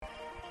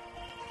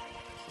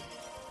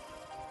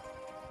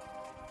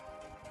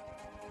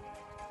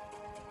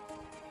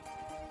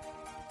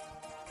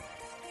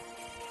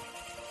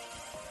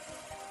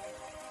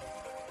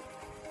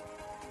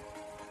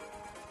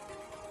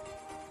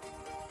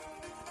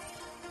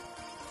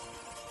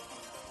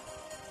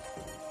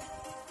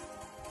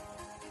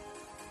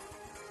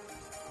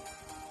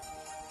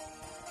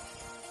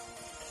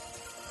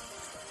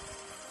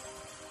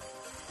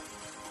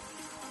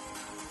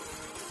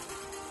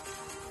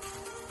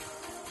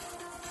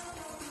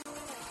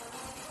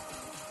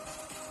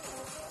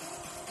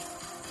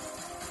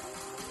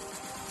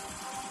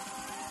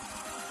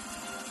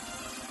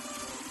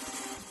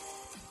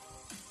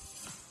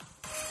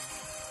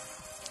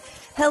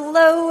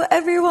Hello,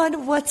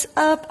 everyone. What's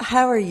up?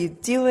 How are you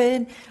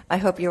doing? I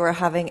hope you are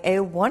having a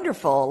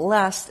wonderful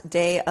last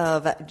day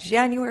of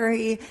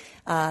January.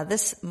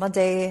 This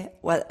Monday,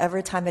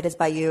 whatever time it is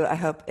by you, I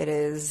hope it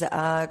is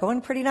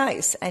going pretty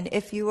nice. And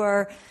if you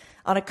are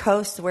on a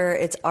coast where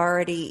it's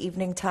already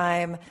evening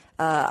time,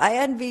 I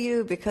envy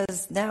you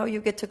because now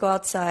you get to go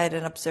outside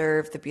and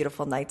observe the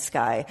beautiful night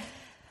sky.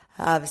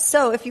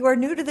 So if you are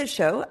new to the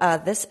show,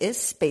 this is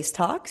Space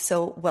Talk.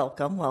 So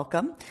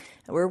welcome,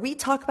 where we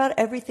talk about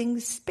everything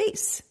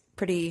space.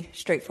 Pretty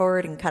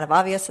straightforward and kind of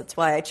obvious. That's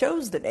why I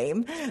chose the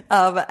name.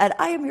 And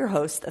I am your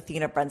host,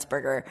 Athena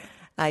Brensberger.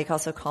 You can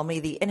also call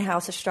me the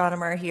in-house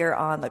astronomer here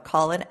on the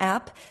Callin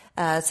app.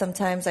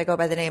 Sometimes I go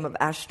by the name of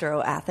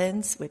Astro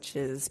Athens, which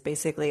is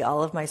basically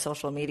all of my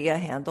social media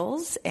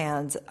handles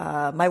and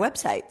my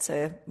website.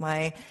 So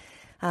my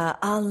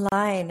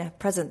online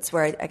presence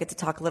where I get to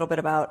talk a little bit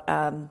about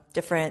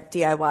different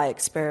DIY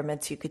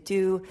experiments you could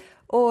do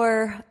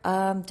or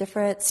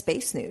different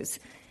space news.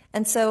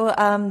 And so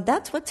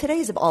that's what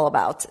today's all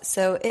about.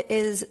 So it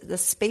is the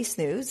space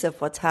news of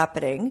what's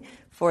happening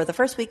for the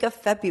first week of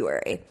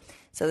February.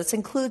 So this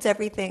includes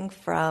everything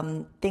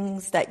from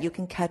things that you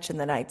can catch in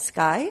the night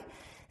sky.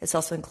 This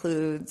also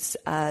includes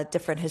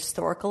different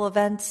historical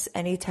events,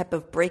 any type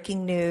of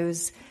breaking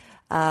news.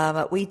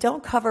 We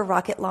don't cover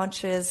rocket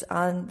launches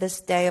on this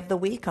day of the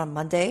week, on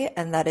Monday,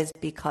 and that is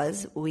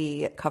because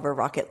we cover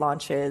rocket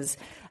launches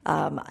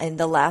in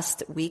the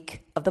last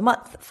week of the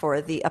month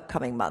for the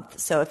upcoming month.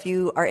 So if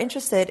you are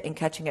interested in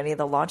catching any of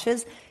the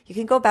launches, you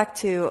can go back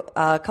to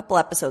a couple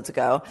episodes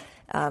ago.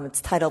 It's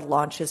titled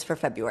Launches for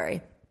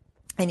February,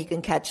 and you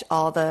can catch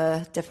all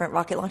the different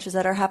rocket launches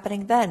that are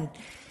happening then.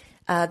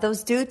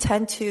 Those do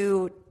tend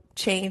to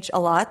change a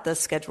lot, the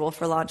schedule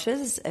for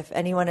launches. If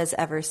anyone has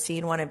ever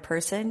seen one in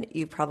person,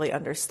 you probably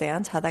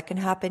understand how that can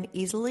happen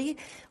easily,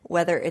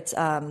 whether it's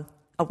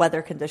a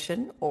weather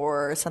condition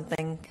or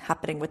something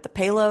happening with the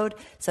payload.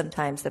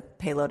 Sometimes the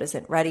payload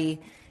isn't ready,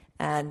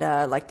 and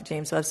like the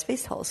James Webb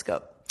Space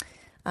Telescope.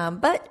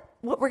 But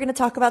what we're going to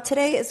talk about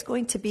today is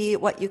going to be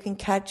what you can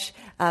catch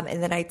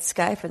in the night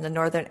sky from the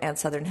northern and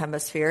southern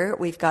hemisphere.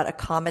 We've got a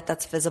comet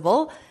that's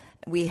visible.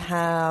 We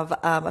have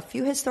a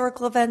few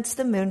historical events,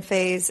 the moon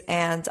phase,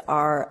 and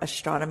our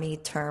astronomy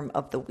term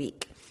of the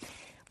week.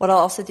 What I'll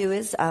also do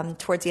is,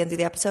 towards the end of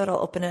the episode, I'll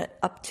open it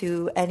up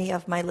to any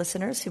of my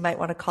listeners who might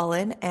want to call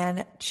in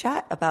and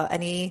chat about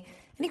any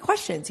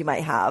questions you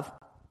might have.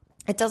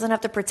 It doesn't have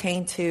to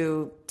pertain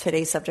to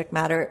today's subject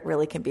matter. It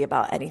really can be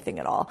about anything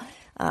at all.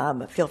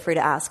 Feel free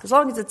to ask, as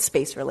long as it's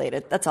space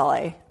related. That's all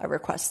I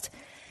request.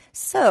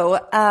 So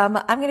I'm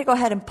going to go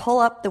ahead and pull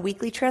up the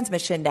weekly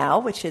transmission now,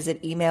 which is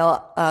an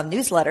email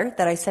newsletter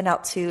that I send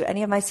out to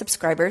any of my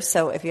subscribers.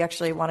 So if you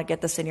actually want to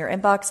get this in your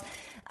inbox,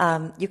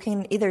 you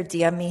can either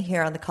DM me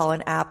here on the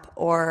Callin app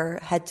or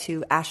head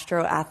to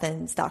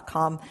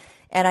astroathens.com,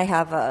 and I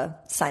have a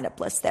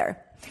sign-up list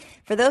there.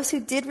 For those who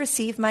did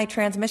receive my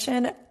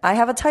transmission, I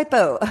have a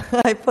typo.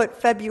 I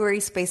put February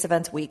Space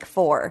Events Week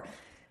 4.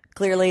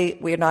 Clearly,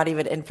 we're not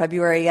even in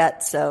February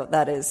yet, so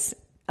that is...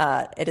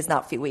 it is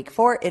not for week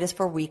 4, it is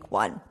for week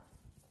 1.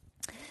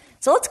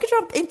 So let's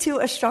jump into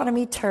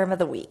astronomy term of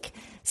the week.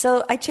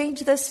 So I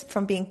changed this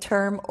from being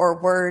term or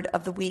word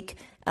of the week,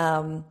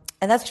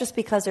 and that's just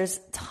because there's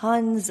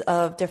tons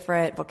of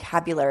different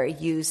vocabulary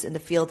used in the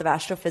field of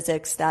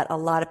astrophysics that a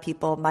lot of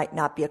people might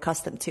not be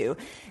accustomed to.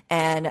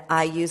 And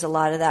I use a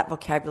lot of that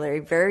vocabulary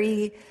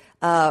very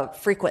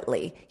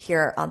frequently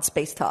here on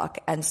Space Talk.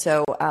 And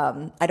so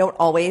I don't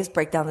always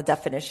break down the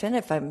definition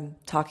if I'm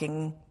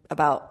talking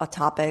about a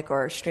topic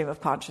or a stream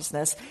of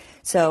consciousness.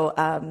 So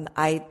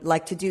I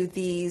like to do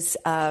these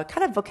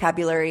kind of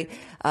vocabulary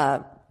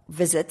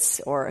visits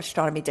or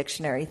astronomy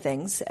dictionary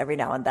things every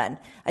now and then.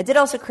 I did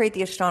also create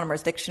the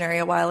Astronomer's Dictionary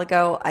a while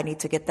ago. I need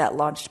to get that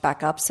launched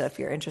back up. So if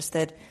you're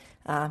interested,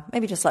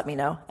 maybe just let me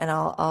know and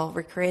I'll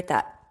recreate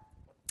that.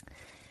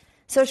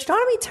 So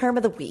astronomy term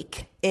of the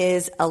week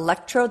is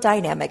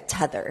electrodynamic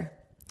tether.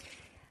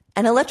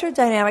 An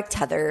electrodynamic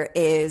tether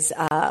is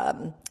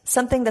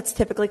something that's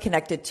typically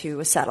connected to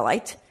a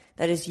satellite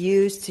that is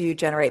used to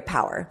generate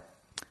power.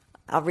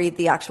 I'll read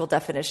the actual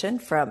definition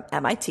from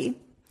MIT.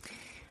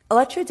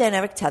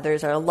 Electrodynamic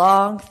tethers are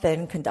long,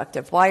 thin,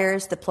 conductive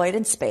wires deployed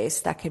in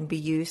space that can be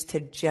used to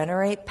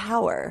generate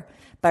power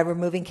by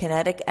removing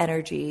kinetic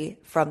energy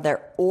from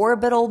their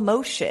orbital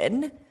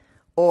motion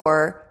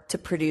or to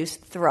produce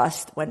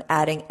thrust when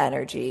adding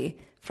energy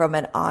from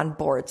an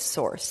onboard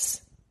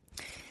source.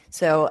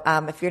 So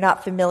if you're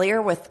not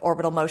familiar with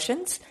orbital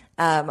motions,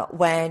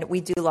 when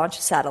we do launch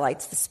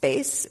satellites to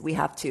space, we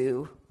have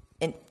to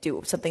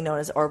do something known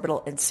as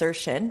orbital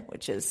insertion,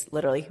 which is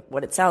literally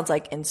what it sounds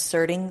like,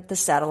 inserting the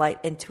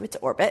satellite into its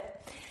orbit.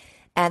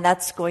 And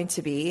that's going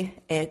to be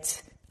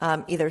it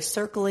either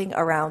circling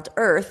around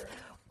Earth,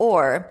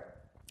 or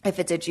if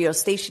it's a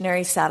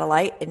geostationary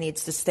satellite, it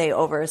needs to stay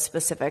over a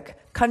specific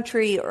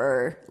country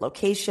or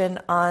location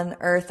on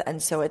Earth.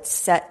 And so it's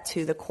set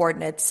to the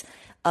coordinates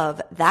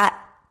of that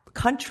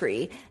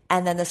country,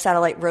 and then the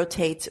satellite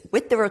rotates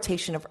with the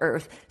rotation of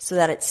Earth so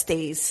that it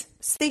stays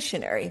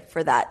stationary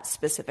for that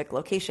specific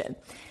location.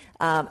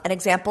 An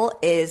example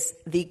is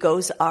the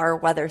GOES-R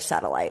weather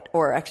satellite,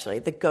 or actually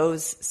the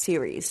GOES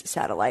series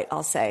satellite,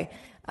 I'll say.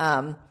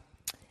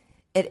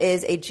 It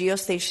is a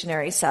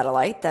geostationary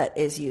satellite that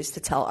is used to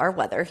tell our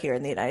weather here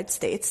in the United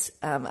States.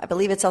 I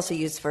believe it's also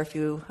used for a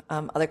few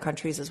other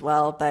countries as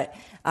well, but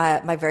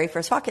my very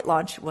first rocket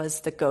launch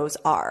was the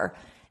GOES-R,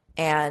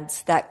 and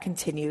that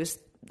continues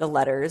the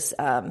letters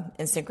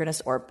in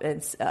synchronous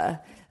orbits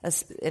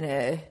in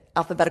a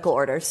alphabetical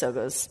order. So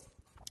it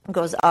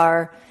goes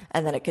R,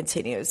 and then it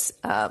continues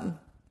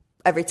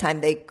every time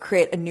they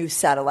create a new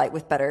satellite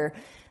with better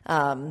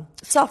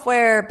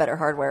software, better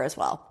hardware as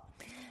well.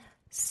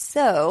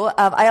 So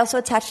I also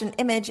attached an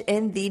image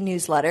in the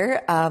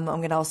newsletter. I'm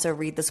going to also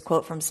read this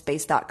quote from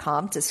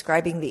space.com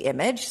describing the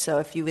image. So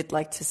if you would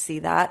like to see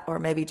that, or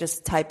maybe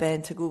just type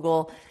into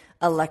Google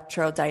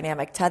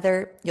electrodynamic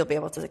tether, you'll be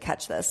able to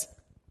catch this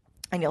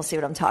and you'll see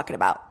what I'm talking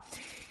about.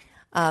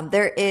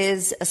 There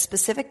is a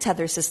specific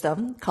tether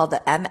system called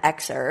the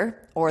MXR,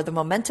 or the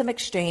Momentum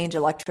Exchange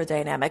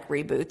Electrodynamic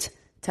Reboot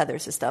tether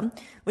system,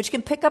 which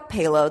can pick up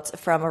payloads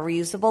from a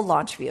reusable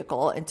launch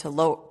vehicle into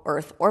low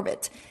Earth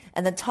orbit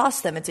and then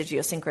toss them into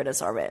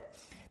geosynchronous orbit.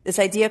 This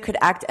idea could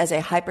act as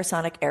a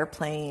hypersonic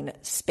airplane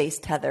space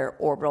tether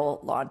orbital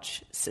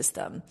launch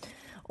system,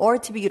 or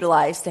to be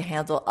utilized to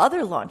handle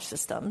other launch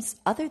systems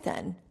other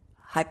than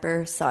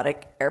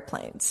hypersonic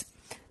airplanes.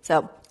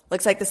 So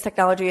looks like this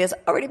technology is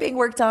already being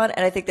worked on,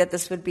 and I think that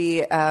this would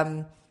be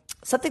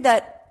something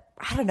that,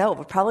 I don't know,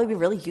 would probably be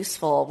really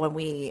useful when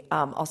we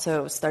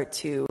also start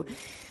to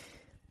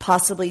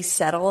possibly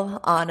settle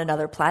on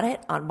another planet,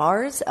 on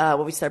Mars,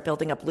 when we start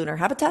building up lunar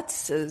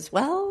habitats as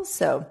well.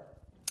 So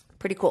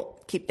pretty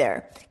cool. Keep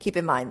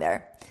in mind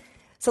there.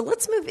 So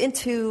let's move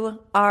into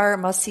our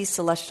must-see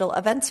celestial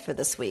events for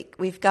this week.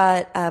 We've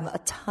got a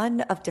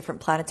ton of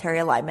different planetary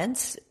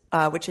alignments,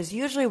 which is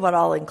usually what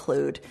I'll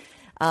include.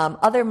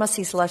 Other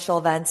must-see celestial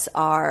events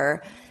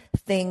are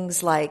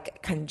things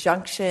like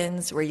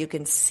conjunctions, where you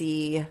can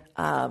see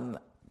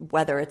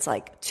whether it's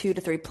like 2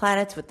 to 3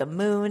 planets with the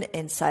moon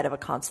inside of a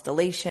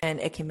constellation.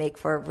 It can make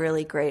for a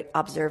really great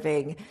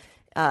observing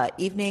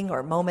evening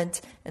or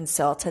moment, and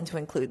so I'll tend to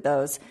include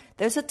those.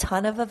 There's a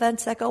ton of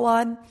events that go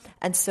on,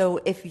 and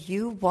so if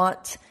you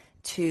want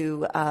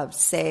to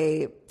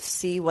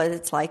see what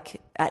it's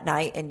like at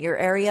night in your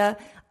area,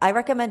 I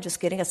recommend just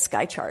getting a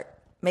sky chart,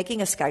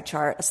 making a sky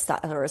chart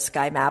or a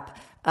sky map.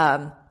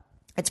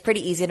 It's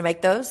pretty easy to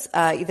make those.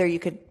 Either you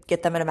could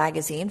get them in a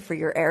magazine for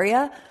your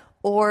area,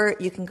 or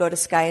you can go to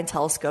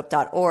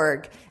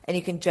skyandtelescope.org and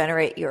you can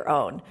generate your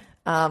own.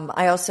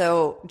 I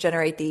also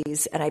generate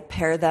these and I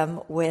pair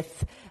them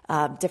with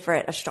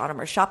different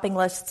astronomer shopping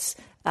lists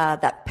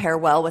that pair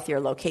well with your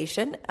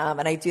location.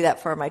 And I do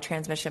that for my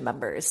transmission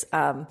members.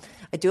 I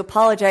do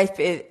apologize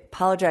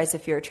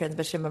if you're a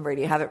transmission member and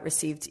you haven't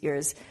received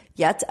yours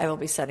yet. I will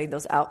be sending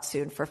those out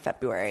soon for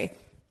February.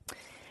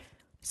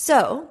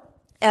 So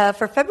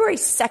for February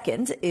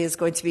 2nd is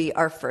going to be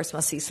our first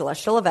must-see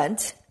celestial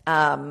event.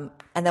 And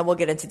then we'll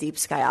get into deep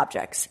sky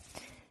objects.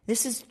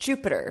 This is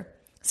Jupiter.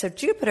 So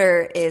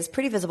Jupiter is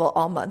pretty visible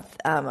all month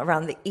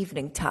around the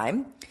evening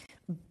time.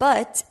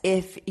 But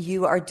if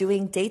you are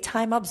doing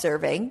daytime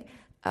observing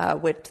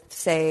with,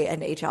 say,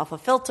 an H-alpha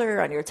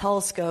filter on your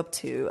telescope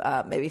to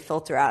maybe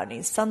filter out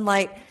any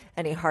sunlight,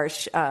 any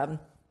harsh,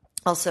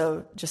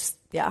 also just,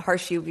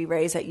 harsh UV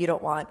rays that you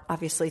don't want,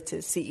 obviously,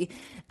 to see,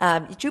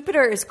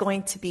 Jupiter is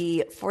going to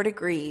be 4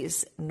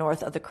 degrees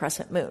north of the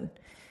crescent moon.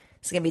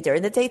 It's going to be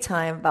during the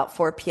daytime, about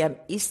 4 p.m.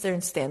 Eastern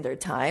Standard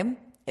Time,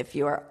 if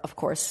you are, of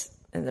course,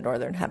 in the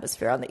Northern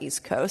Hemisphere on the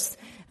East Coast.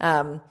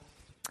 And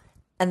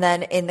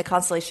then in the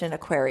constellation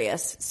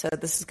Aquarius. So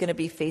this is going to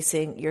be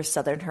facing your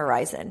southern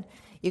horizon.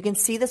 You can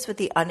see this with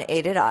the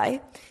unaided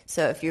eye.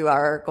 So if you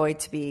are going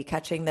to be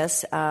catching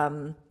this,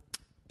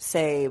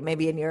 say,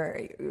 maybe in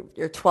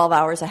your 12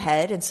 hours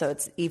ahead, and so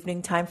it's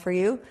evening time for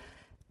you,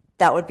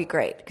 that would be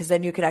great, because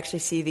then you could actually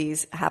see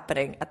these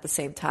happening at the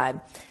same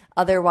time.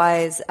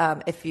 Otherwise,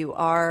 if you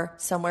are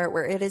somewhere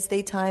where it is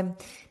daytime,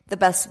 the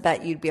best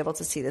bet you'd be able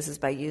to see this is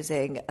by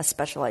using a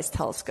specialized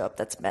telescope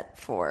that's meant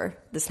for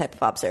this type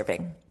of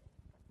observing.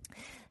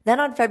 Then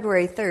on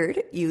February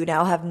 3rd, you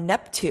now have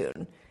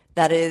Neptune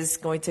that is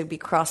going to be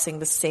crossing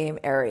the same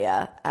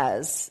area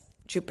as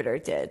Jupiter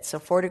did. So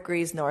 4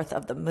 degrees north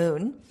of the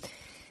moon.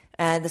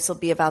 And this will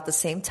be about the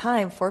same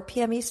time, 4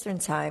 p.m. Eastern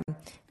time,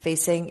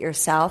 facing your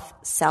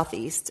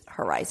southeast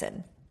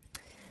horizon.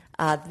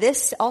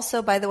 This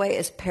also, by the way,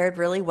 is paired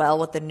really well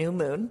with the new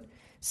moon.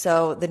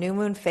 So the new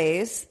moon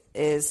phase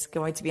is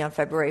going to be on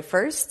February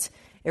 1st.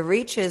 It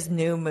reaches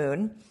new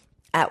moon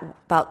at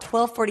about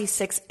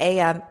 12:46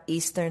 a.m.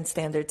 Eastern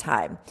Standard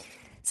Time.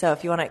 So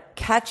if you want to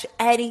catch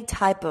any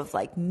type of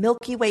like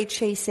Milky Way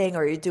chasing,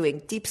 or you're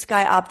doing deep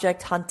sky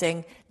object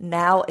hunting,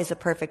 now is a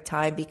perfect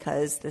time,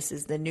 because this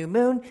is the new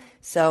moon.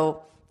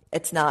 So you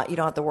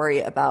don't have to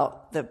worry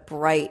about the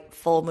bright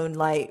full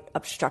moonlight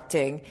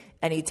obstructing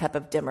any type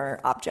of dimmer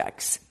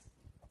objects.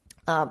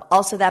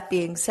 Also, that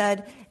being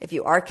said, if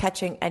you are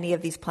catching any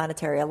of these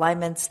planetary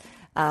alignments,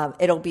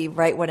 It'll be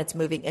right when it's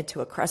moving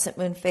into a crescent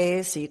moon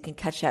phase, so you can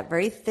catch that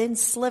very thin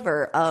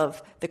sliver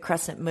of the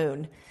crescent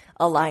moon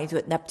aligned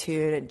with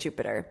Neptune and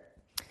Jupiter.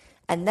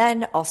 And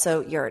then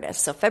also Uranus.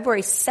 So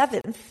February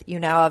 7th, you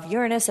now have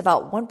Uranus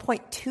about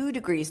 1.2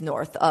 degrees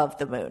north of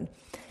the moon.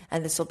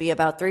 And this will be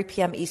about 3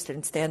 p.m.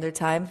 Eastern Standard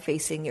Time,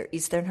 facing your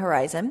eastern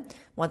horizon.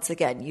 Once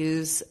again,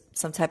 use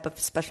some type of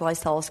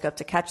specialized telescope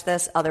to catch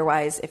this.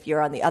 Otherwise, if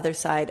you're on the other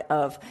side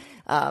of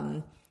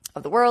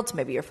the world, so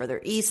maybe you're further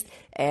east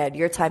and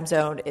your time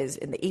zone is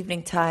in the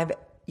evening time,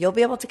 you'll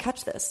be able to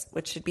catch this,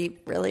 which should be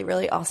really,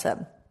 really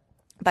awesome.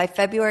 By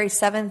February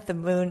 7th, the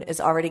moon is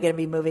already going to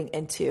be moving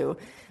into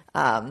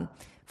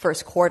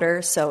first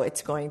quarter, so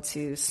it's going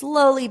to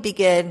slowly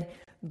begin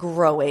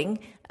growing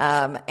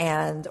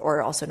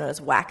or also known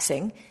as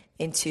waxing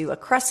into a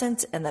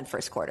crescent and then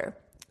first quarter.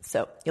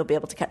 So you'll be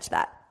able to catch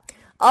that.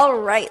 All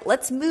right,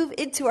 let's move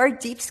into our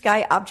deep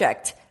sky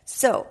object.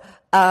 So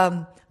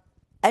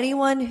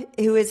anyone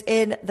who is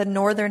in the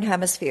northern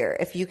hemisphere,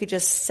 if you could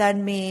just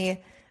send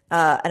me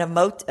an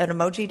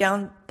emoji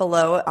down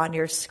below on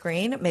your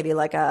screen, maybe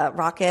like a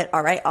rocket.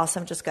 All right,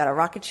 awesome. Just got a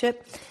rocket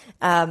ship.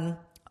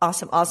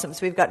 Awesome. So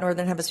we've got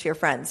northern hemisphere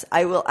friends.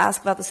 I will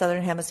ask about the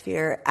southern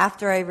hemisphere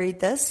after I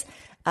read this,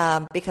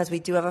 because we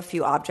do have a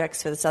few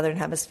objects for the southern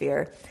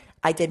hemisphere.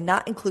 I did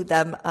not include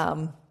them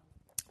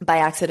by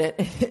accident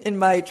in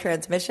my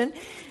transmission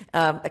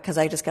because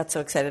I just got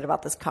so excited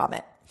about this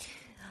comet.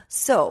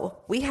 So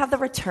we have the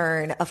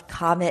return of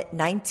comet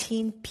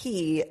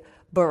 19P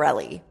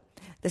Borrelli.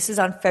 This is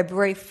on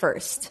February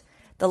 1st.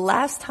 The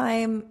last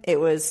time it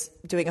was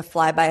doing a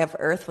flyby of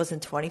Earth was in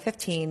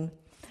 2015.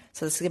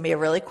 So this is going to be a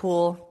really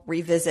cool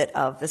revisit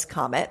of this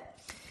comet.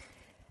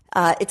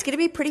 It's going to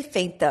be pretty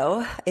faint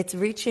though. It's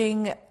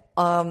reaching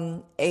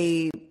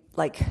a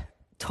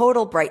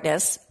total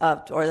brightness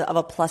of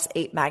a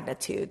 +8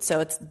 magnitude.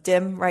 So it's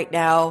dim right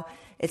now.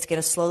 It's going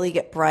to slowly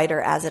get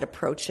brighter as it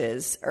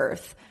approaches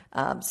Earth.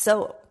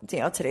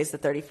 Today's the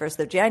 31st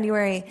of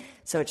January,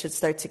 so it should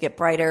start to get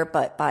brighter.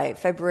 But by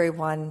February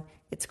 1,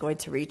 it's going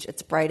to reach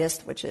its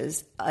brightest, which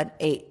is an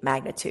 8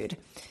 magnitude.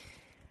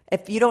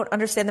 If you don't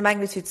understand the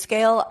magnitude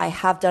scale, I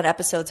have done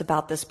episodes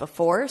about this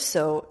before.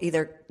 So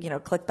either,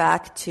 click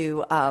back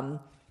to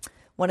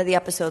one of the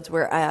episodes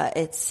where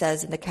it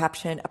says in the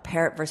caption,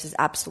 apparent versus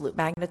absolute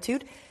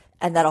magnitude,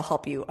 and that'll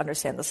help you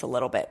understand this a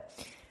little bit.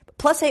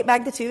 +8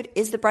 magnitude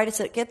is the brightest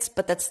it gets,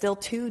 but that's still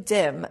too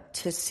dim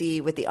to see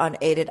with the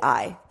unaided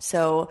eye.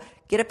 So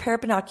get a pair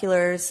of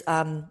binoculars.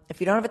 If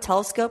you don't have a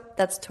telescope,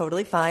 that's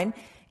totally fine.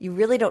 You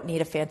really don't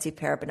need a fancy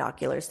pair of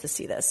binoculars to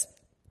see this.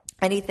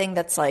 Anything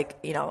that's a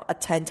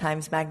 10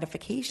 times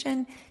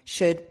magnification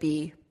should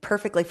be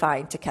perfectly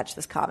fine to catch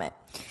this comet.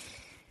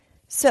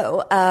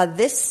 So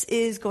this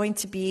is going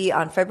to be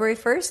on February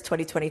 1st,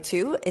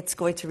 2022. It's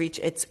going to reach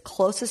its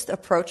closest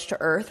approach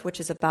to Earth, which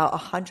is about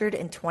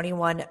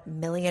 121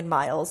 million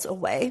miles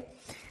away.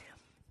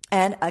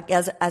 And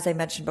as I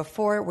mentioned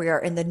before, we are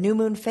in the new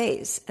moon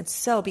phase. And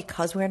so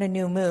because we're in a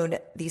new moon,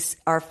 these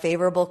are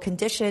favorable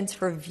conditions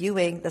for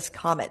viewing this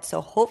comet.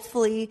 So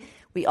hopefully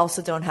we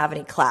also don't have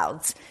any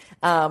clouds.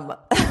 I'm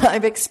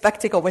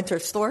expecting a winter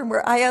storm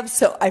where I am,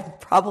 so I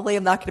probably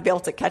am not going to be able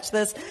to catch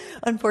this,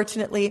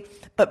 unfortunately.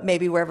 But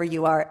maybe wherever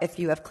you are, if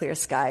you have clear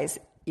skies,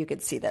 you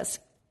can see this.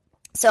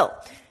 So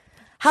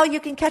how you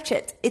can catch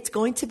it? It's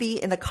going to be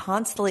in the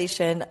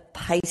constellation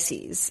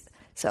Pisces.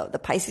 So the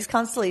Pisces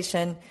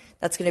constellation,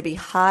 that's going to be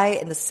high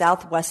in the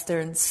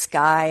southwestern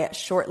sky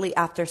shortly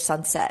after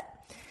sunset.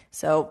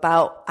 So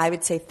about, I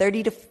would say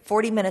 30 to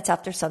 40 minutes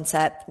after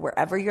sunset,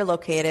 wherever you're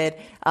located.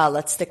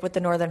 Let's stick with the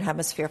northern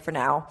hemisphere for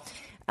now.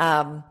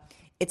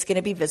 It's going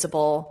to be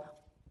visible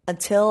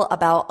until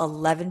about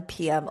 11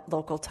 p.m.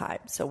 local time.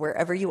 So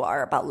wherever you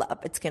are,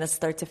 it's going to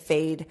start to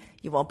fade.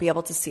 You won't be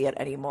able to see it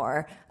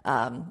anymore.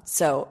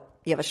 So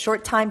you have a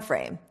short time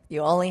frame. You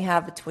only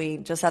have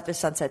between just after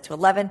sunset to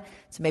 11.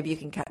 So maybe you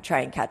can try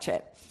and catch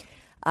it.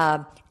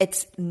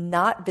 It's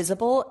not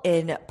visible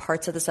in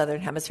parts of the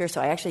southern hemisphere,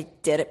 so I actually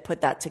did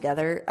put that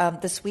together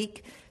this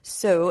week.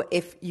 So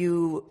if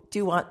you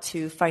do want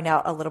to find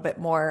out a little bit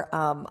more,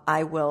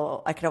 I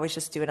could always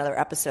just do another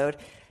episode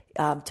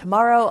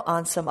tomorrow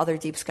on some other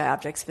deep sky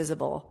objects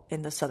visible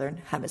in the southern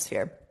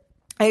hemisphere.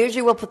 I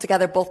usually will put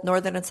together both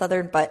northern and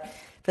southern, but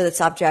for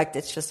this object,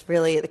 it's just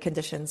really the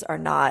conditions are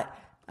not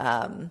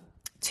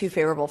too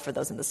favorable for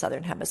those in the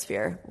southern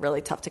hemisphere.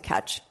 Really tough to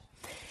catch.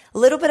 A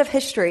little bit of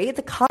history.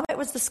 The comet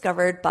was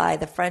discovered by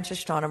the French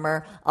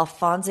astronomer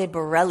Alphonse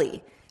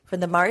Borrelli from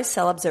the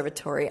Marseille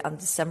Observatory on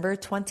December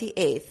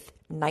 28th,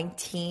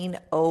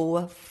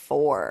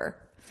 1904.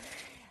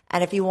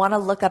 And if you want to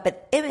look up an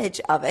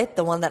image of it,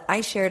 the one that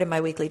I shared in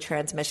my weekly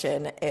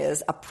transmission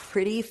is a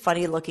pretty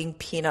funny looking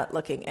peanut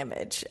looking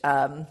image.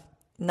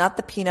 Not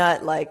the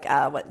peanut like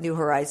what New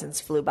Horizons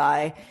flew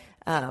by.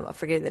 I'm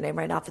forgetting the name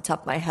right now off the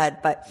top of my head,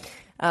 but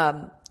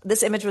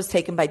this image was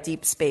taken by the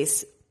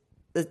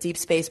Deep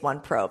Space One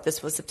probe.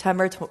 This was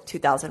September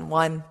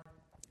 2001.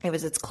 It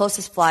was its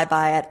closest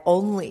flyby at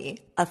only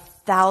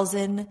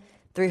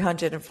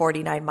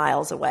 1,349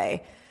 miles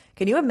away.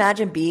 Can you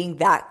imagine being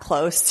that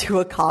close to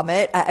a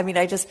comet? I mean,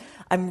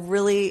 I'm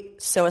really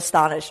so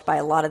astonished by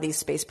a lot of these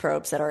space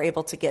probes that are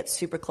able to get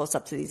super close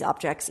up to these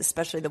objects,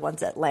 especially the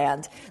ones that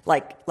land,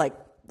 like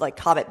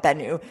Comet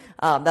Bennu.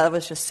 That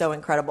was just so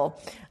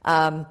incredible.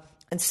 And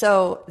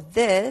so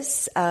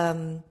this,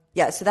 so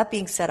that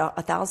being said,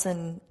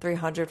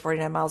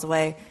 1,349 miles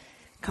away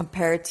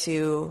compared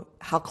to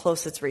how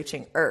close it's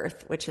reaching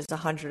Earth, which is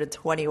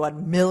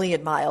 121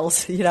 million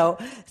miles,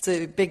 it's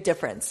a big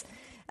difference.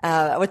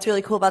 What's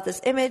really cool about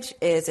this image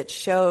is it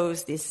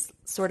shows this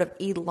sort of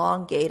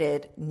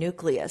elongated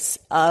nucleus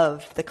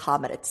of the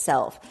comet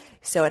itself.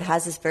 So it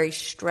has this very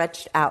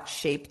stretched out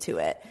shape to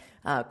it.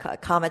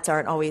 Comets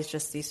aren't always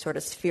just these sort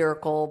of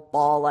spherical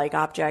ball-like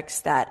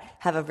objects that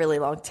have a really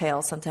long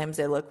tail. Sometimes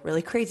they look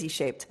really crazy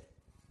shaped.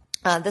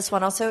 This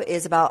one also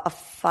is about a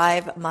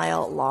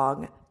 5-mile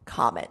long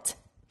comet.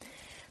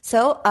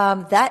 So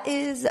that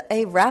is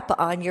a wrap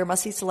on your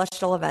must-see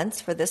celestial events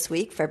for this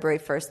week, February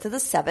 1st to the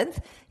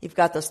 7th. You've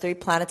got those 3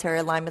 planetary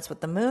alignments with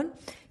the moon.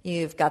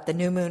 You've got the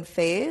new moon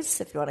phase,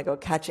 if you want to go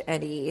catch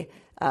any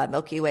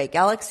Milky Way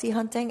galaxy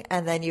hunting.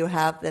 And then you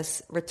have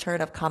this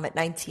return of Comet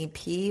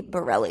 19P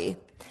Borrelly.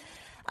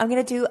 I'm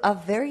going to do a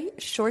very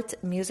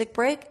short music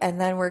break,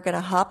 and then we're going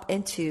to hop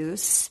into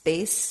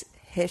space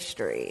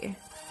history.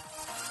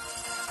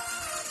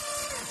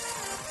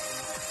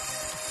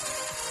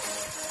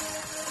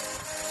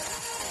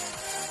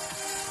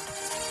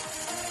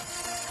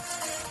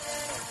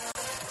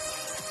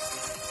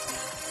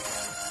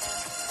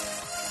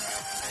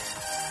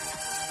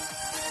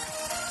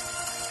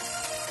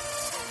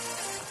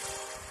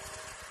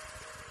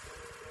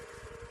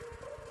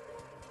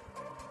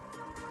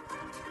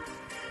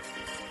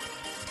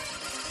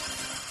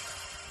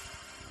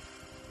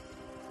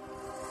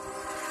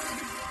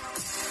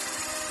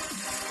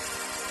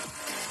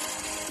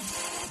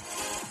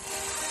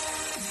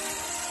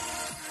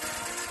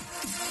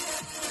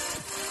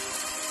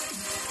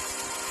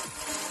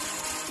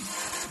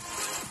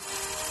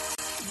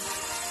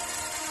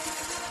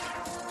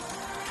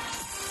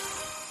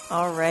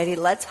 Alrighty,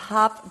 let's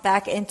hop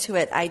back into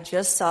it. I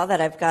just saw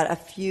that I've got a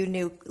few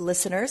new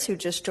listeners who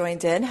just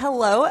joined in.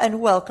 Hello and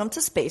welcome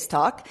to Space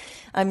Talk.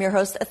 I'm your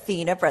host,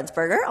 Athena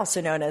Brensberger, also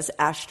known as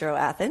Astro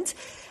Athens.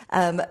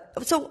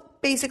 So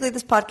basically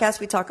this podcast,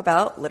 we talk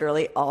about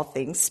literally all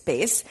things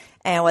space.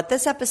 And what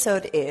this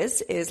episode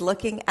is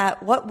looking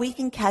at what we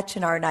can catch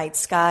in our night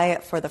sky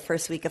for the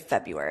first week of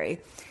February.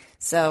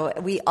 So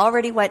we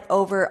already went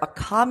over a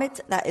comet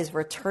that is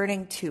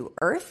returning to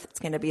Earth. It's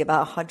going to be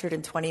about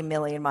 120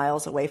 million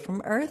miles away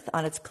from Earth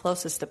on its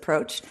closest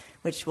approach,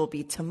 which will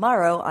be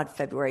tomorrow on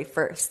February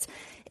 1st.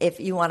 If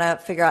you want to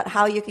figure out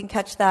how you can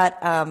catch that,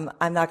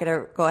 I'm not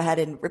going to go ahead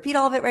and repeat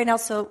all of it right now,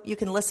 so you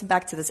can listen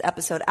back to this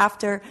episode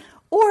after,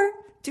 or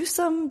do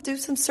some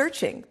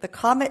searching. The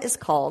comet is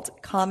called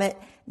Comet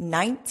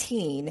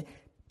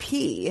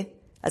 19P,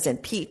 as in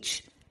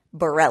peach,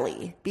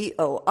 Borrelly,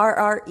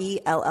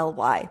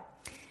 Borrelly.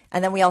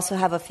 And then we also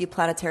have a few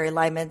planetary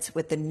alignments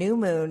with the new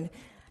moon,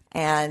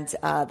 and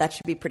that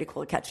should be pretty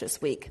cool to catch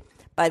this week.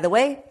 By the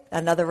way,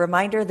 another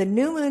reminder, the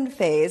new moon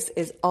phase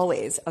is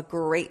always a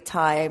great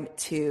time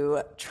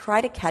to try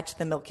to catch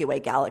the Milky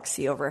Way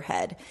galaxy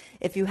overhead.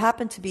 If you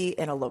happen to be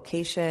in a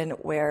location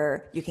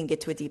where you can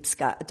get to a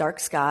dark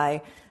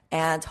sky,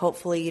 and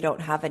hopefully you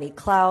don't have any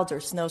clouds or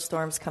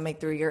snowstorms coming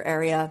through your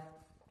area,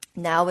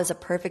 now is a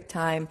perfect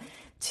time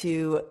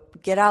to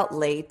get out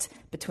late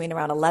between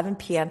around 11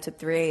 p.m. to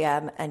 3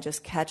 a.m. and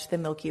just catch the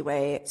Milky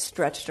Way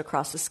stretched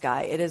across the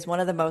sky. It is one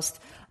of the most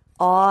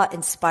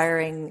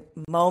awe-inspiring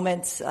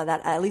moments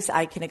that at least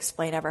I can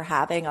explain ever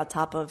having, on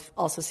top of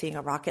also seeing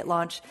a rocket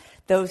launch.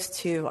 Those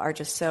two are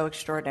just so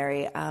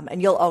extraordinary.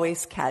 And you'll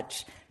always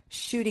catch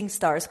shooting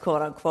stars,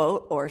 quote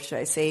unquote, or should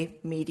I say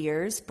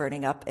meteors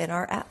burning up in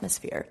our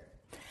atmosphere.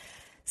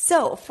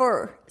 So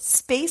for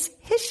space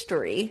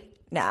history,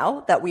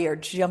 now that we are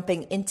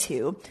jumping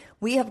into,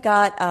 we have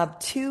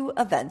got 2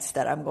 events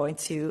that I'm going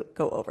to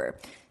go over.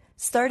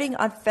 Starting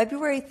on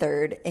February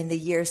 3rd in the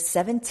year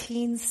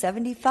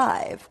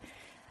 1775,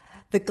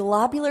 the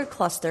globular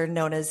cluster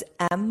known as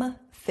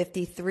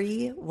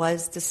M53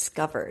 was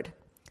discovered.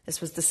 This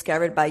was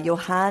discovered by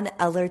Johann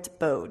Elert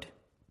Bode.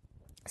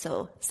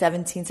 So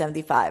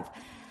 1775.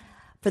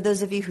 For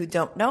those of you who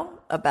don't know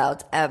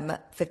about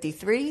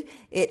M53,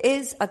 it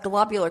is a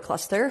globular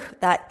cluster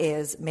that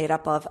is made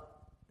up of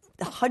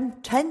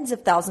tens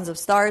of thousands of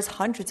stars,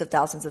 hundreds of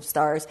thousands of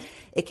stars.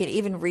 It can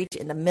even reach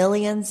in the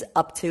millions,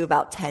 up to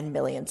about 10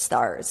 million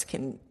stars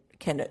can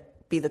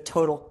be the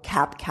total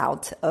cap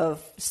count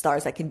of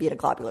stars that can be in a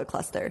globular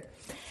cluster.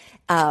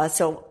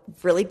 So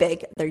really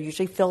big. They're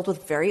usually filled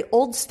with very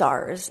old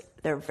stars.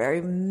 They're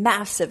very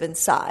massive in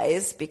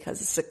size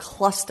because it's a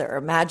cluster.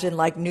 Imagine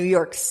like New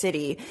York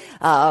City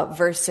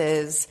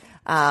versus,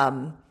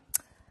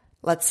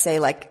 let's say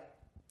like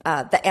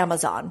the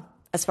Amazon.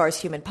 As far as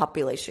human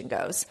population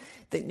goes,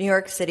 the New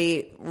York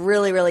City,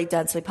 really, really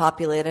densely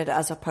populated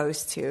as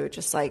opposed to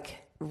just like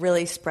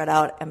really spread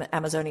out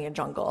Amazonian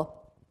jungle.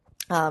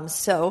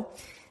 So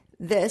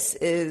this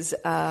is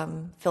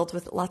filled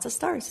with lots of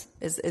stars,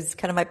 is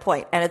kind of my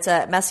point. And it's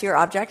a Messier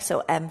object,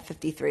 so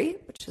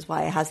M53, which is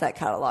why it has that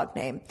catalog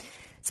name.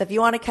 So if you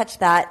want to catch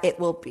that, it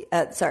will be,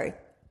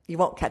 you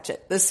won't catch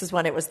it. This is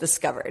when it was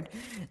discovered.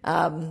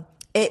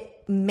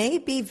 It may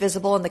be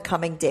visible in the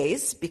coming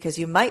days because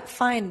you might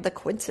find the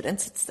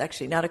coincidence, it's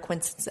actually not a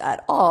coincidence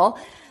at all,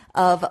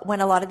 of when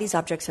a lot of these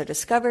objects are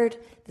discovered.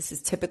 This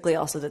is typically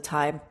also the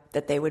time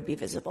that they would be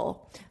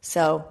visible.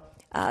 So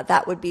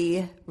that would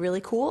be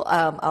really cool.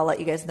 I'll let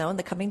you guys know in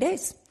the coming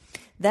days.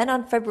 Then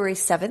on February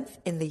 7th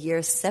in the year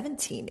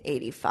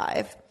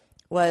 1785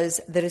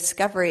 was the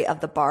discovery of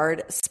the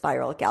barred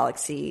spiral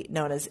galaxy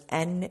known as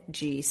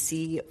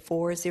NGC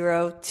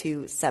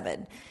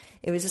 4027.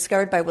 It was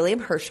discovered by William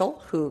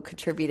Herschel, who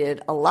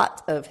contributed a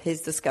lot of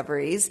his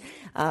discoveries,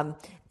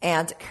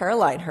 and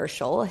Caroline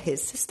Herschel,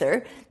 his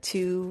sister,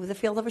 to the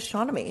field of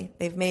astronomy.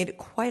 They've made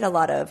quite a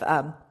lot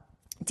of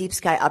deep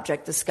sky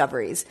object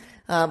discoveries.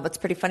 What's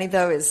pretty funny,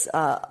 though, is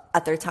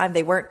at their time,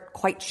 they weren't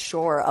quite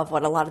sure of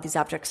what a lot of these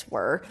objects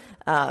were.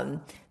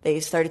 They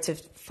started to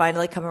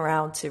finally come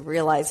around to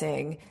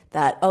realizing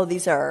that,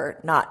 these are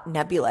not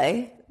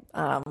nebulae,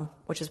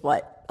 which is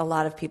what a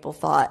lot of people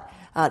thought.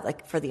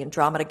 Like for the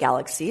Andromeda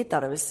galaxy,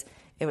 thought it was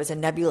a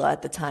nebula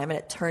at the time, and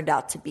it turned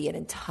out to be an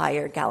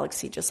entire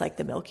galaxy, just like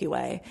the Milky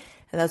Way.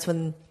 And that's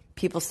when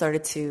people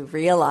started to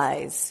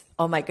realize,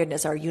 oh my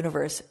goodness, our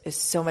universe is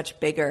so much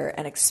bigger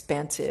and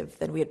expansive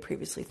than we had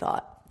previously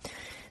thought.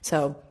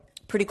 So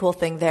pretty cool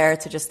thing there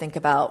to just think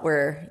about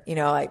where,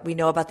 we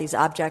know about these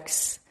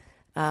objects,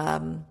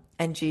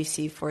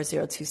 NGC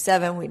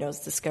 4027, we know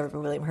it's discovered by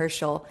William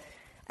Herschel.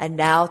 And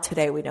now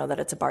today we know that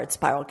it's a barred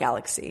spiral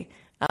galaxy.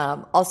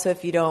 Also,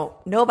 if you don't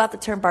know about the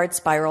term barred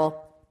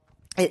spiral,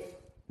 it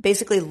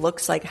basically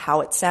looks like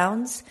how it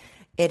sounds.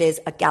 It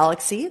is a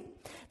galaxy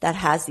that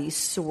has these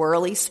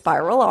swirly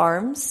spiral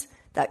arms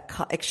that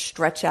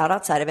stretch out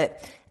outside of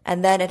it.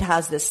 And then it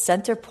has this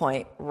center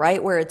point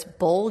right where its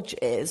bulge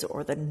is,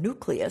 or the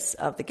nucleus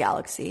of the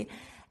galaxy.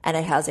 And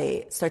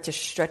it starts to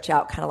stretch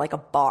out kind of like a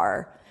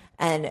bar.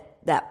 And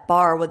that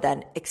bar would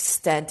then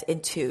extend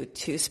into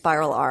two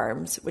spiral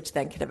arms, which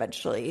then can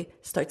eventually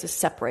start to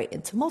separate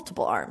into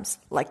multiple arms,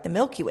 like the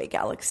Milky Way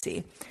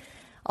galaxy.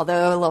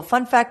 Although a little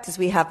fun fact is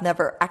we have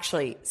never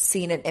actually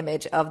seen an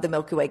image of the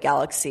Milky Way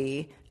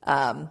galaxy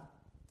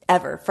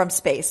ever from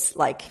space,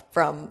 like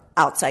from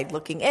outside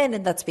looking in.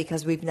 And that's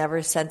because we've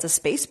never sent a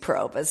space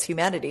probe as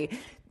humanity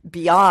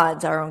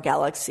beyond our own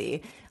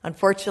galaxy.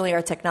 Unfortunately,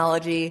 our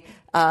technology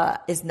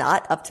is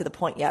not up to the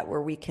point yet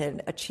where we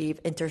can achieve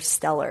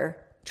interstellar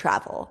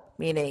travel,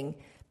 meaning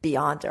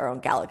beyond our own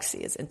galaxy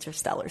is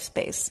interstellar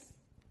space.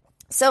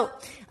 So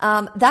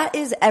that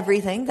is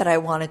everything that I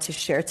wanted to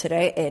share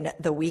today in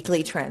the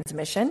weekly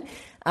transmission.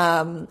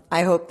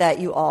 I hope that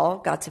you all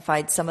got to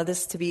find some of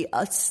this to be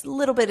a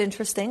little bit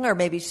interesting, or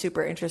maybe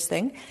super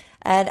interesting.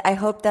 And I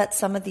hope that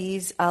some of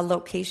these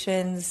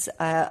locations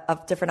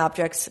of different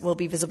objects will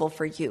be visible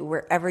for you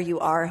wherever you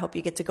are. I hope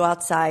you get to go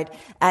outside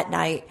at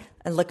night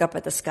and look up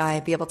at the sky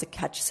and be able to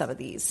catch some of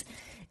these.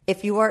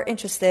 If you are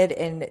interested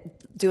in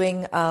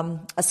doing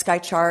a sky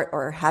chart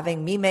or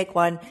having me make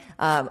one,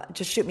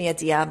 just shoot me a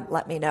DM,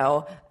 let me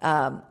know,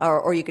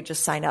 or you could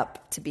just sign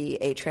up to be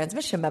a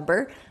transmission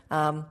member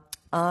on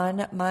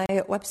my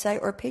website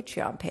or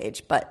Patreon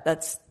page. But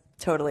that's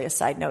totally a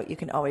side note. You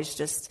can always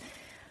just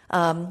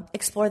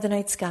explore the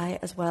night sky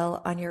as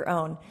well on your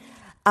own.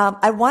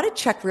 I want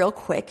to check real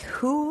quick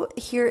who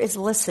here is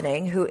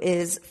listening who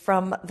is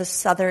from the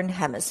Southern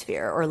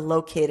Hemisphere or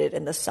located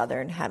in the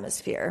Southern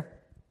Hemisphere.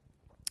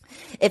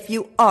 If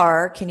you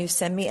are, can you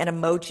send me an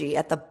emoji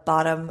at the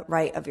bottom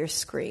right of your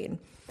screen?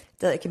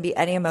 It can be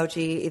any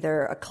emoji,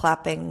 either a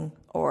clapping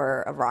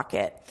or a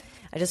rocket.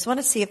 I just want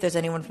to see if there's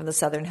anyone from the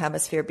Southern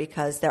Hemisphere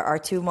because there are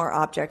two more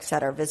objects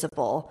that are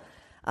visible.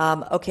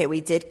 Okay,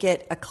 we did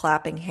get a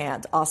clapping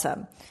hand.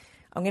 Awesome.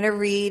 I'm going to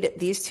read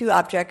these two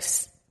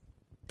objects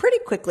pretty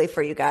quickly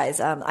for you guys.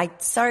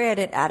 Sorry I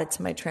didn't add it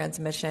to my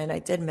transmission. I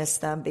did miss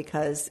them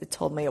because it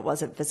told me it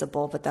wasn't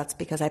visible, but that's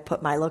because I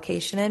put my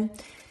location in,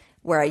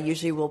 where I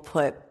usually will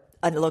put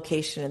a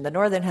location in the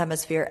Northern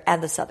Hemisphere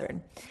and the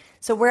Southern.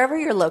 So wherever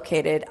you're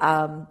located,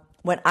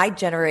 when I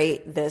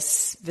generate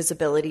this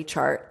visibility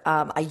chart,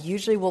 I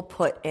usually will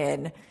put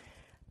in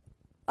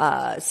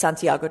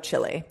Santiago,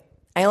 Chile.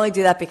 I only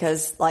do that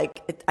because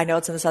I know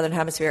it's in the Southern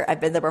Hemisphere. I've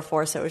been there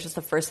before, so it was just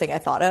the first thing I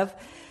thought of.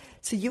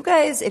 So you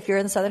guys, if you're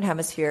in the Southern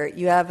Hemisphere,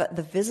 you have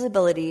the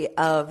visibility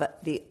of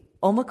the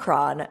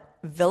Omicron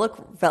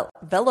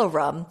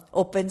Velorum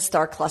Open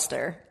Star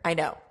Cluster. I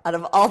know, out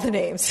of all the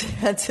names, it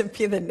had to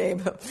be the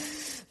name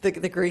of the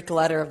Greek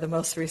letter of the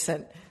most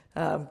recent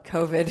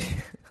COVID.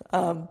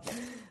 I'm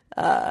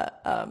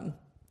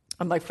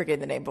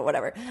forgetting the name, but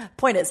whatever.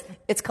 Point is,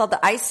 it's called the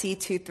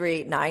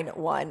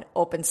IC2391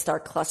 Open Star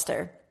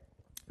Cluster.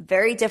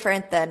 Very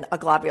different than a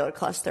globular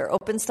cluster.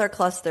 Open star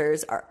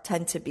clusters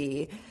tend to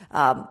be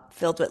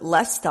filled with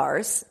less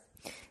stars.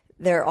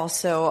 There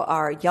also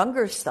are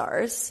younger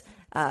stars.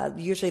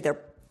 Usually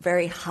they're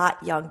very hot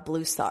young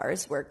blue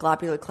stars, where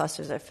globular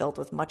clusters are filled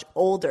with much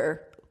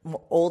older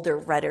older,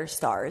 redder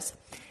stars.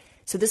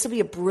 So this will be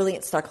a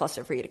brilliant star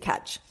cluster for you to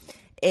catch.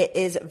 It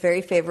is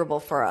very favorable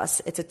for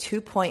us. It's a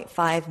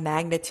 2.5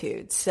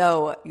 magnitude,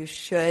 so you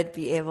should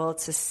be able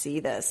to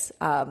see this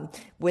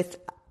with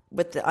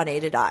the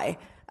unaided eye.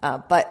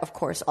 But of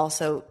course,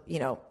 also,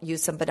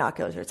 use some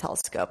binoculars or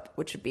telescope,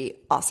 which would be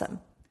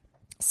awesome.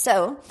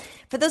 So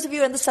for those of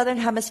you in the southern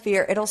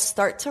hemisphere, it'll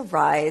start to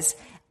rise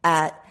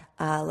at,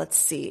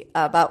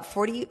 about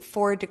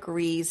 44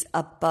 degrees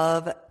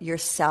above your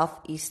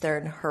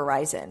southeastern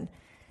horizon.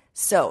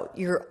 So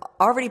you're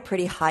already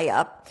pretty high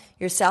up.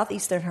 Your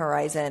southeastern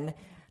horizon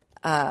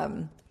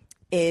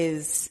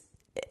is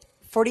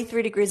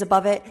 43 degrees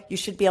above it. You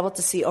should be able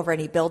to see over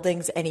any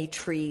buildings, any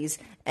trees,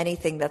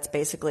 anything that's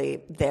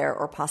basically there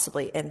or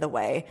possibly in the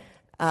way.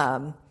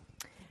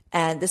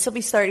 And this will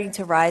be starting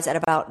to rise at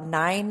about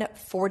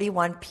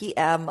 9:41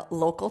 p.m.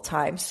 local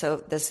time.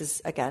 So this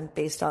is, again,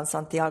 based on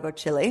Santiago,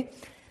 Chile.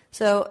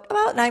 So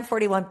about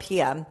 9:41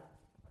 p.m.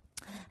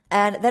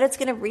 And then it's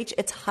going to reach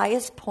its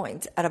highest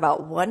point at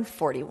about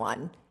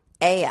 1:41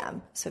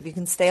 a.m. So if you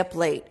can stay up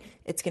late,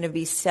 it's going to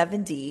be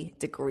 70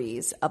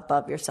 degrees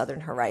above your southern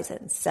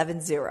horizon,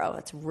 70.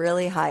 It's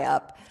really high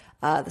up.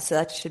 So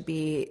that should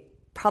be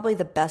probably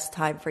the best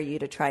time for you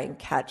to try and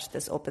catch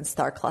this open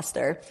star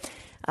cluster.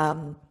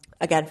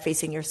 Again,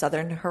 facing your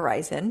southern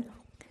horizon.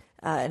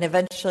 And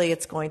eventually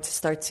it's going to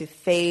start to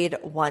fade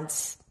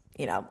once,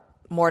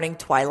 morning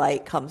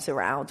twilight comes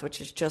around, which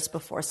is just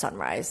before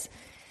sunrise.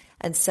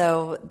 And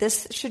so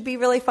this should be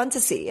really fun to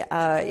see.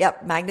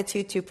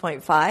 Magnitude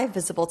 2.5,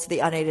 visible to the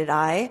unaided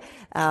eye,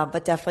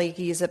 but definitely you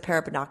can use a pair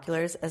of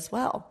binoculars as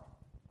well.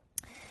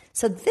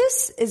 So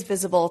this is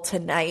visible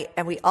tonight,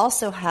 and we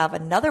also have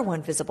another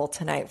one visible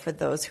tonight for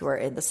those who are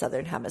in the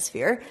southern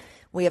hemisphere.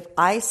 We have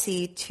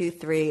IC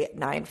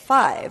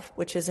 2395,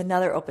 which is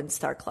another open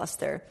star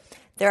cluster.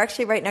 They're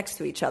actually right next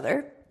to each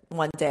other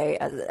one day,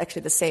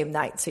 actually the same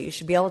night, so you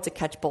should be able to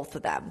catch both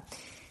of them.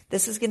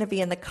 This is going to be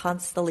in the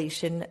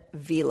constellation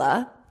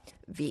Vela,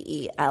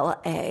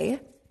 Vela.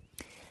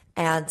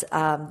 And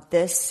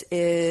this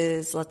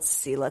is, let's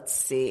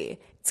see.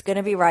 It's going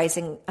to be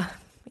rising,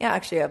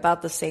 actually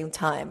about the same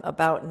time,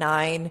 about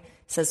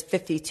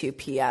 9:52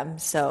 p.m.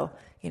 So,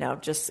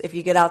 just if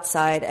you get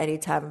outside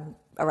anytime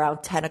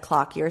around 10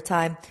 o'clock your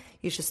time,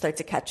 you should start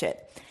to catch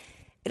it.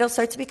 It'll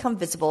start to become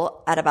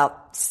visible at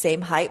about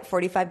same height,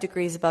 45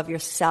 degrees above your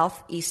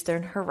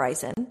southeastern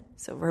horizon.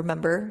 So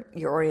remember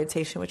your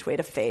orientation, which way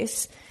to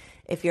face.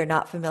 If you're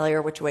not familiar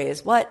which way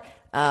is what,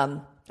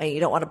 and you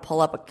don't want to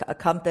pull up a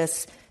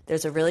compass,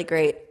 there's a really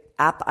great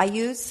app I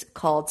use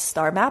called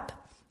Star Map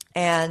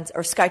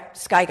or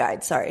Sky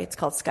Guide. Sorry, it's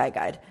called Sky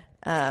Guide.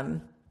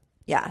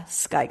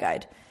 Sky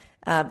Guide.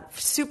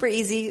 Super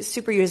easy,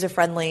 super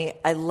user-friendly.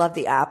 I love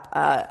the app,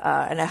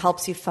 and it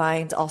helps you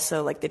find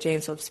also like the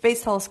James Webb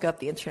Space Telescope,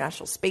 the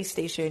International Space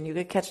Station. You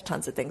can catch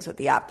tons of things with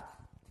the app.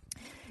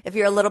 If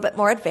you're a little bit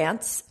more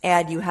advanced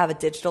and you have a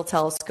digital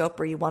telescope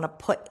where you want to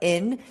put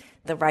in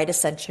the right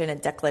ascension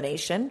and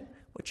declination,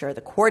 which are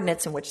the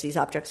coordinates in which these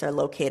objects are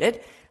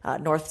located,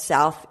 north,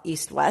 south,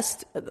 east,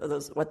 west,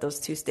 what those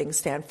two things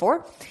stand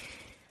for,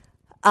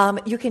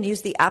 you can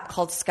use the app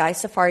called Sky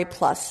Safari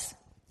Plus.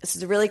 This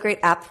is a really great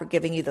app for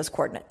giving you those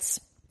coordinates.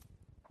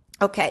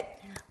 Okay,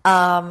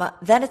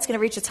 then it's going to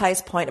reach its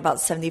highest point about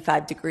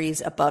 75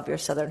 degrees above your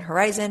southern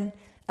horizon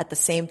at the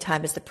same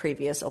time as the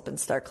previous open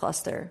star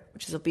cluster,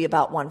 which will be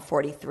about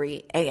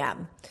 1:43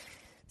 a.m.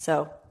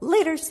 So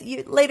later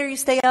you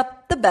stay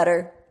up, the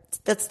better.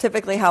 That's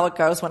typically how it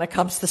goes when it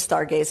comes to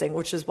stargazing,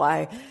 which is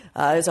why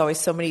there's always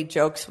so many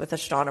jokes with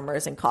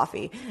astronomers and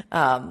coffee.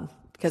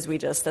 Because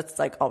that's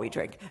like all we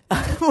drink.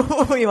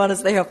 We want to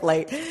stay up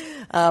late.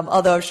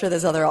 Although I'm sure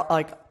there's other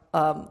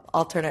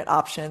alternate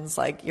options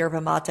like yerba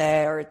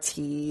mate or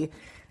tea.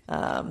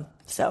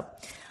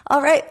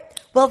 All right.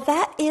 Well,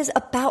 that is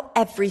about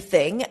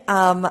everything.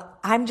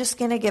 I'm just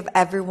going to give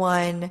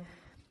everyone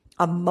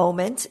a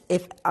moment.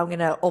 If I'm going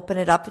to open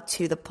it up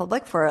to the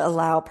public for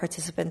allow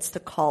participants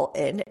to call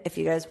in. If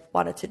you guys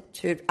wanted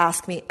to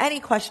ask me any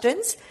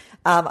questions,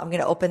 I'm going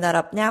to open that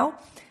up now.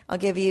 I'll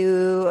give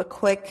you a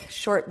quick,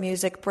 short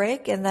music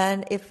break, and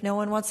then if no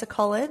one wants to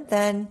call in,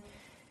 then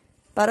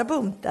bada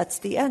boom, that's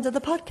the end of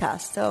the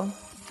podcast. So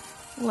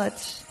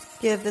let's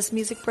give this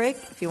music break.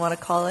 If you want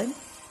to call in,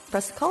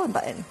 press the call-in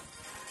button.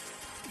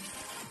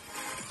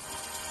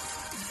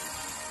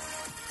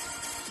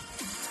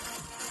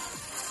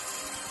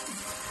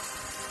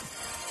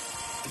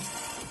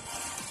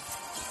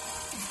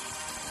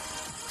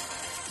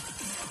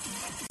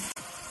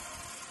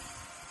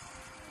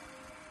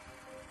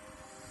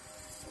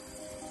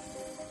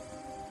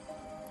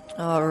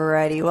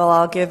 Alrighty, well,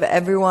 I'll give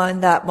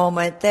everyone that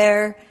moment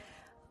there.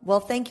 Well,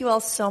 thank you all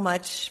so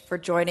much for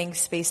joining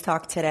Space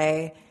Talk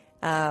today.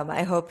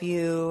 I hope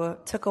you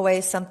took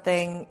away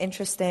something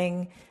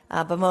interesting,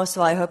 but most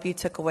of all, I hope you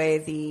took away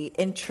the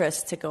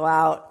interest to go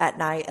out at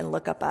night and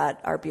look up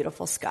at our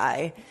beautiful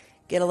sky.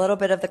 Get a little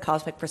bit of the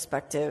cosmic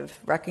perspective.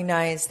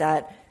 Recognize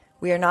that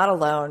we are not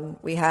alone.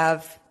 We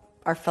have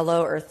our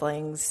fellow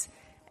Earthlings,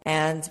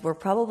 And we're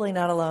probably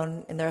not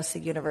alone in the rest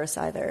of the universe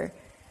either.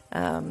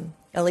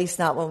 At least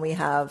not when we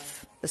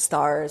have the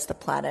stars, the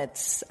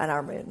planets, and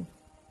our moon.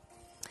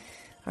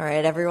 All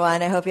right,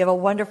 everyone. I hope you have a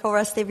wonderful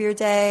rest of your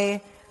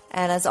day.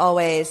 And as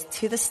always,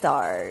 to the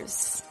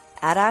stars.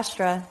 Ad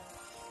Astra.